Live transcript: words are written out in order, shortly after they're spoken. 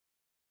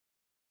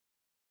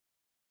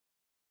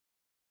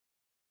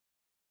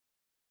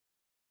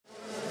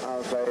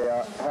as they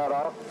head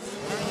off.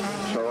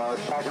 So our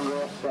second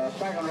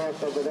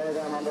race of the day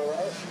then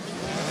underway.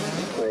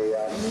 We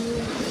will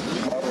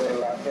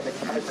hit the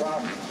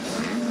kickoff.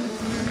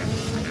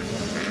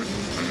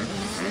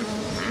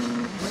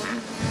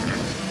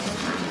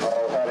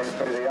 All heading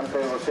through the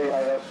infield. We'll see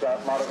how this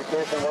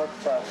modification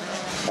works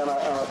in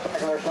a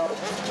second or so.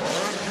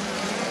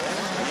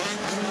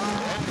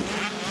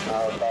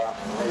 As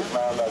these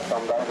men that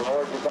come down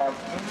towards the camp.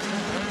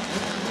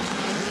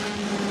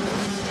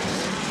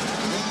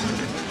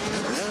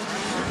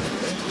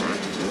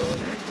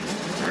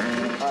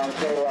 And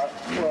so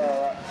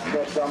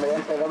just on the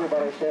infield,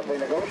 everybody safely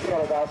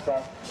negotiated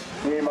that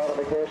new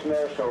modification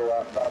there,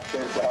 so that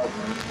seems to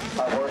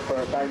have worked for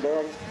the time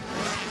being.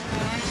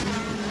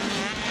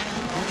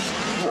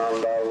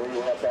 And we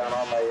went down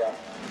on the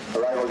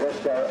arrival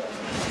just a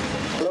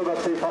little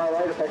bit too far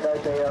away to pick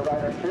out the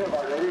riders. Two of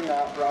our leading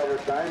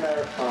riders down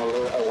there.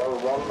 Well,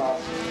 one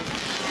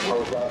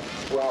was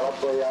well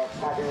up the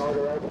packing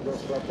order out and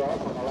just slipped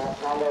off on the left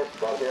hander.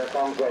 But here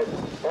comes the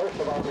first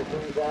of our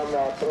machines down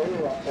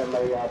three in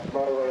the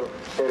small wheel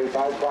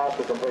 85 class,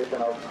 the completion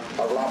of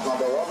lap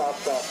number one.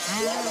 That's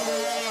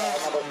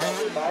number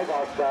 75.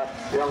 That's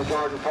young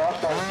Jordan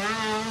Foster.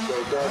 So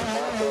Jordan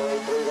Foster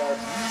right through there.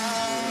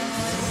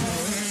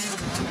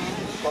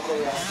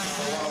 Somebody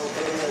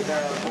is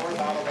there on board,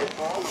 that'll be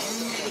full.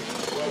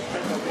 We'll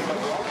pick the big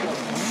of Russell,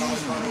 number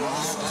 21.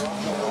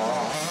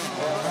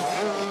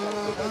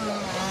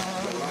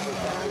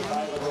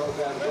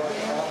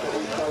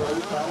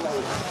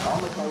 On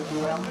the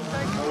KTM,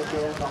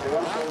 OKS on the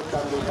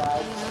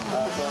 175,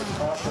 Jordan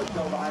Foster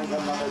still behind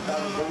him, number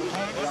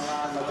 17, young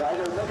Aaron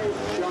McGregor.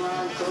 Young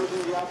Aaron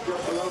closing the up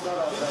just a little bit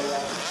as they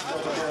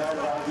disappear out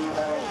of our view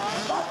there,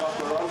 back up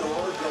the run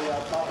towards the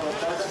top of the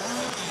circuit,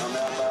 and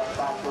then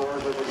back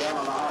towards it again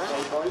on the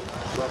halfway point,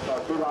 with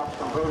 2 laps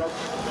completed.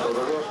 So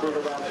the race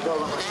leader then still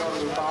number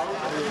 75,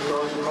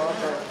 Jordan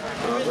Foster.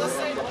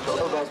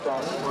 So that's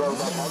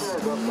rolled up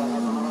heavier just at the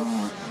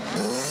minute.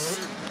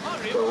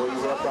 So we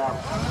look up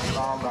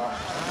on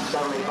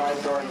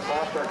 75 Jordan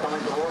Foster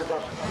coming towards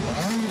us.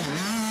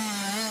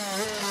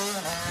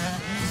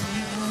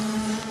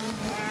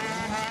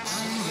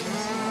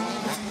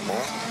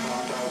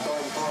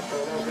 Jordan Foster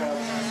is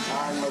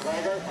Aaron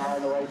McGregor,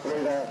 Aaron away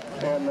through there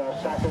in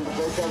second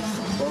position.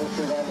 Those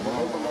two then to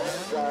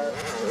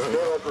the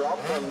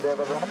open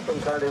David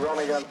Robson currently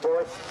running in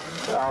fourth.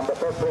 The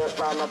fifth race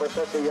man, number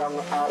 50, young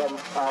Adam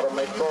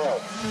McFall.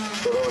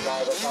 So those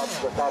are the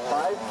top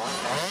 5.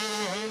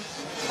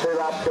 2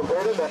 laps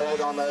completed, they're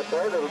out on their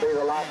third. It'll be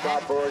the last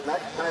lap board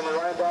next time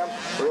around them.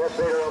 Race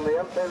leader on the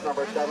infield,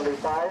 number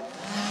 75.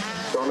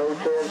 So no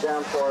change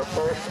then for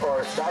first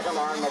or second.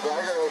 Aaron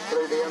McGregor is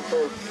through the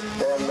infield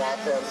in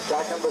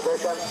second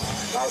position.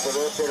 As the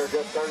race leader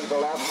just turns the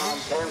left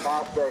hand turn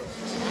past the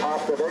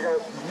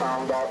diggers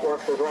and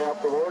works his way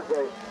up towards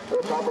the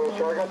top of the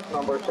circuit.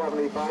 Number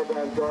 75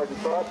 then Jordan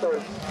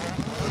Foster.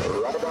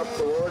 Right up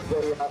towards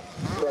the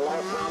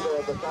left-hander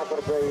at the top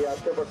of the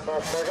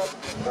Supercross circuit,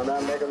 and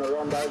then making the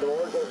run down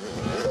towards it.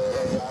 So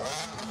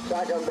the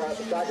second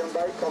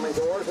bike coming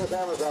towards us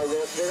then as our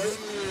race leader.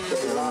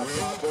 The last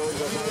lap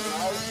towards us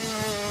now.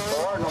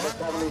 For number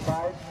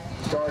 75,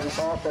 Jordan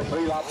Foster,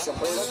 3 laps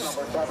completed.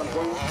 Number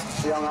 17,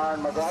 young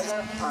Aaron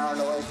McGregor. Aaron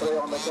away through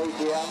on the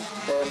KTM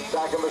in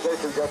second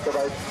position, just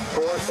about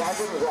 4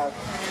 seconds.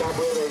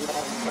 Separating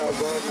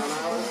Gordon and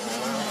Aaron.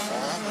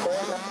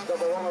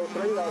 Number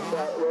 103,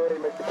 that's Rory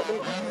McDuffie.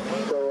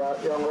 So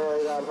young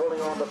Rory then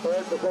holding on to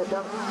third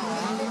position.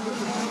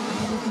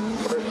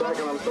 First,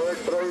 second and third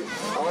through.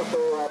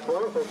 Also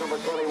fourth is number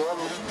 21,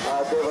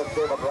 David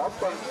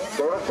Robson.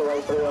 David's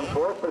away through in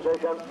fourth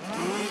position.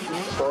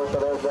 Fourth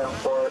it is then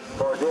for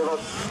David.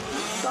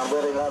 I'm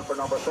waiting then for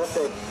number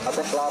 50. I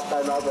think last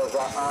time that was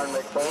Aaron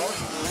McFall.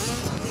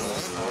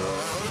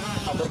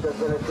 I think there's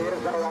been a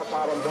change now. That's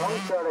Adam Dunn,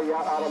 surely.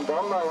 Yeah, Adam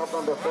Dunn now up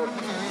number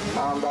 5th.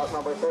 And that's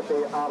number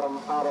 50,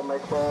 Adam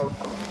McFall,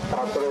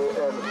 through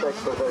in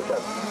 6th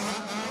position.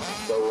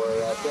 So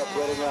we're just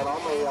waiting that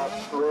on the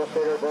race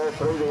leader there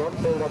through the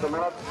infield at the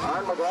minute.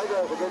 Aaron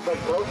McGregor is a good bit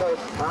closer.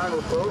 Aaron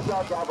was close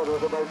that gap, it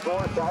was about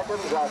 4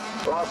 seconds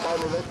last time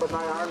we looked, but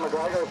now Aaron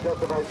McGregor is just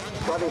about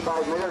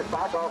 25 metres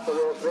back off the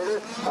race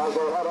leader as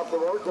they head up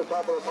towards the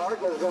top of the park.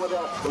 There's going to be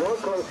a real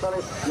close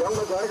finish. Young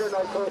McGregor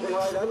now closing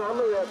right in on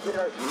the race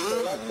leader. So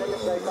let's see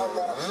if they come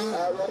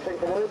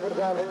rushing towards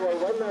us and who will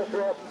win this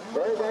race.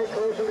 Very, very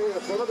closely.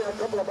 There's going to be a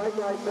couple of bike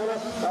rides in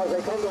it as they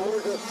come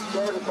towards us.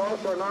 Jordan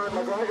Foster and Aaron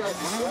McGregor.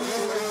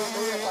 Aaron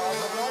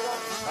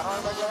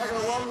McGregor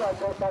won that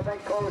just, I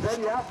think, closed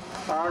in, yeah.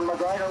 Aaron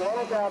McGregor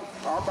won it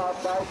on that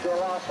side to the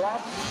last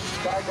lap.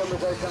 Second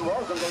position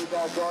was indeed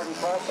Jordan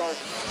Foster.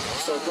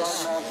 So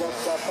Jordan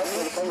just put to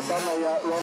the pace on the run.